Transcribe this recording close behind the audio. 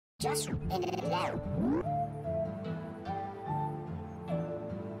Just in it out.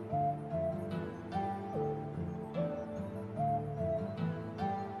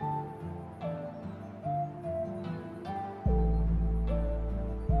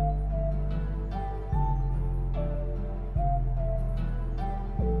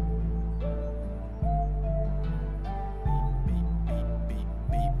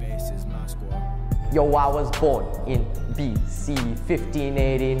 Yo, I was born in BC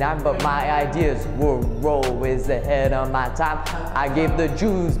 1589, but my ideas were always ahead of my time. I gave the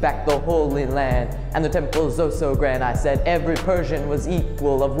Jews back the Holy Land, and the temples oh so grand. I said every Persian was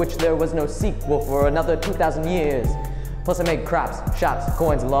equal, of which there was no sequel for another 2,000 years. Plus I made crops, shops,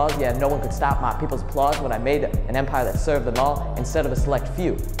 coins, and laws. Yeah, no one could stop my people's applause when I made an empire that served them all instead of a select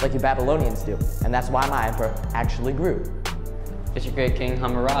few, like you Babylonians do. And that's why my empire actually grew. It's your great king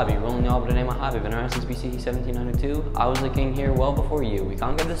Hammurabi, ruling all but a name of hobby. Been around since BC 1792. I was the king here well before you. We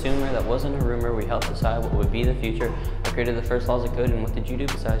conquered the Sumer, that wasn't a rumor. We helped decide what would be the future. I created the first laws of code, and what did you do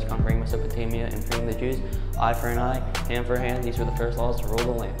besides conquering Mesopotamia and freeing the Jews? Eye for an eye, hand for a hand, these were the first laws to rule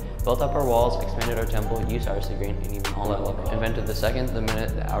the land. Built up our walls, expanded our temple, used Cyrus the Great, and even all that love. Invented the second, the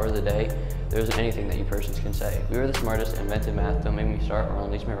minute, the hour, the day. There isn't anything that you Persians can say. We were the smartest, invented math, don't make me start or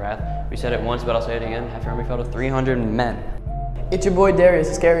unleash my wrath. We said it once, but I'll say it again, half your army fell to 300 men. It's your boy Darius,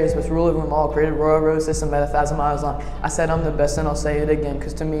 the scariest, but ruler of them all, created royal road system about 1,000 miles long. I said I'm the best and I'll say it again,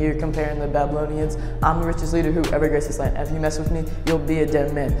 cause to me you're comparing the Babylonians. I'm the richest leader who ever graced this land. If you mess with me, you'll be a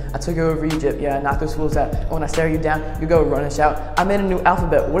dead man. I took over Egypt, yeah, I knocked those fools out. And when I stare you down, you go run and shout. I made a new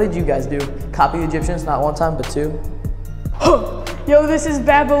alphabet, what did you guys do? Copy the Egyptians, not one time, but two. Yo, this is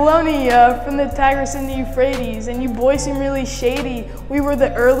Babylonia from the Tigris and the Euphrates, and you boys seem really shady. We were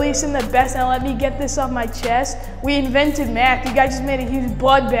the earliest and the best. Now let me get this off my chest. We invented math. You guys just made a huge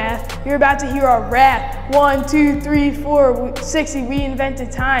bloodbath. You're about to hear our rap. 1, 2, 3, 4, 60. We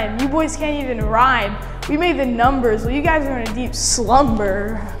invented time. You boys can't even rhyme. We made the numbers. Well, you guys are in a deep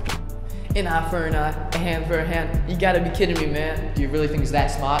slumber. An eye for an eye, a hand for a hand. You gotta be kidding me, man. Do you really think it's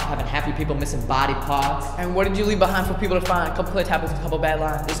that smart, having half your people missing body parts? And what did you leave behind for people to find? A couple clay tablets, a couple bad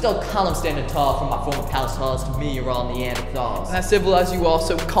lines. There's still columns standing tall from my former palace halls to me, you're all Neanderthals. And I civilized you all,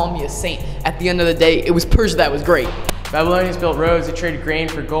 so call me a saint. At the end of the day, it was Persia that was great. Babylonians built roads, they traded grain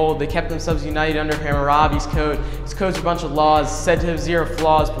for gold, they kept themselves united under Hammurabi's code. His code's a bunch of laws, said to have zero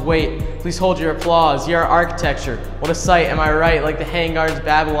flaws, but wait, please hold your applause. Your architecture, what a sight, am I right? Like the Hanging Gardens of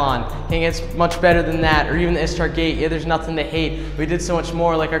Babylon. Hang it's much better than that, or even the Ishtar Gate. Yeah, there's nothing to hate. We did so much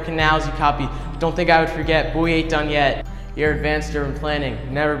more, like our canals you copy. Don't think I would forget, but we ain't done yet. Your advanced urban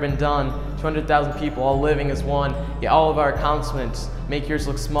planning, never been done. 200,000 people all living as one. Yeah, all of our accomplishments make yours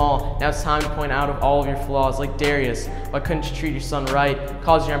look small. Now it's time to point out of all of your flaws. Like Darius, why couldn't you treat your son right?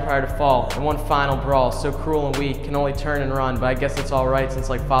 Cause your empire to fall in one final brawl. So cruel and weak, can only turn and run. But I guess it's alright since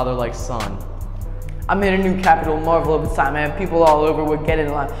like father like son. I made a new capital, marvel of its time, man. People all over would get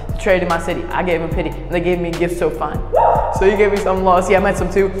in line. They traded my city, I gave them pity, and they gave me a gift so fine. So you gave me some laws, yeah, I meant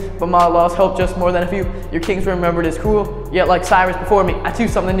some too, but my laws helped just more than a few. Your kings were remembered as cruel, yet like Cyrus before me, I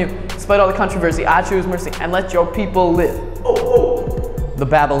choose something new. Despite all the controversy, I choose mercy, and let your people live. The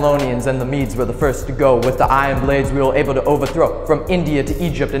Babylonians and the Medes were the first to go. With the iron blades we were able to overthrow from India to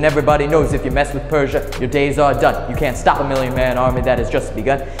Egypt, and everybody knows if you mess with Persia, your days are done. You can't stop a million-man army that has just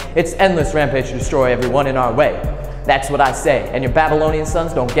begun. It's endless rampage to destroy everyone in our way. That's what I say, and your Babylonian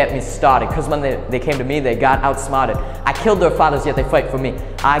sons don't get me started, cause when they came to me, they got outsmarted. I killed their fathers, yet they fight for me.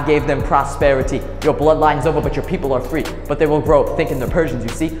 I gave them prosperity. Your bloodline's over, but your people are free. But they will grow up thinking they're Persians, you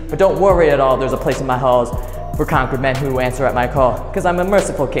see. But don't worry at all, there's a place in my halls for conquered men who answer at my call. Cause I'm a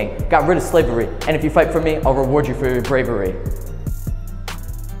merciful king, got rid of slavery, and if you fight for me, I'll reward you for your bravery.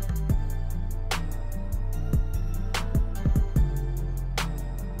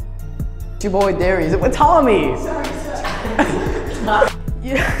 It's your boy Darius, with Tommy.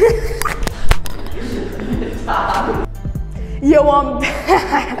 Yo, I'm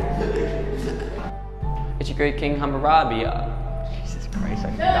back. It's your great king Hammurabi. Jesus Christ,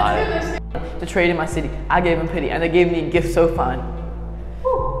 I got it. They traded my city, I gave them pity, and they gave me a gift so fine.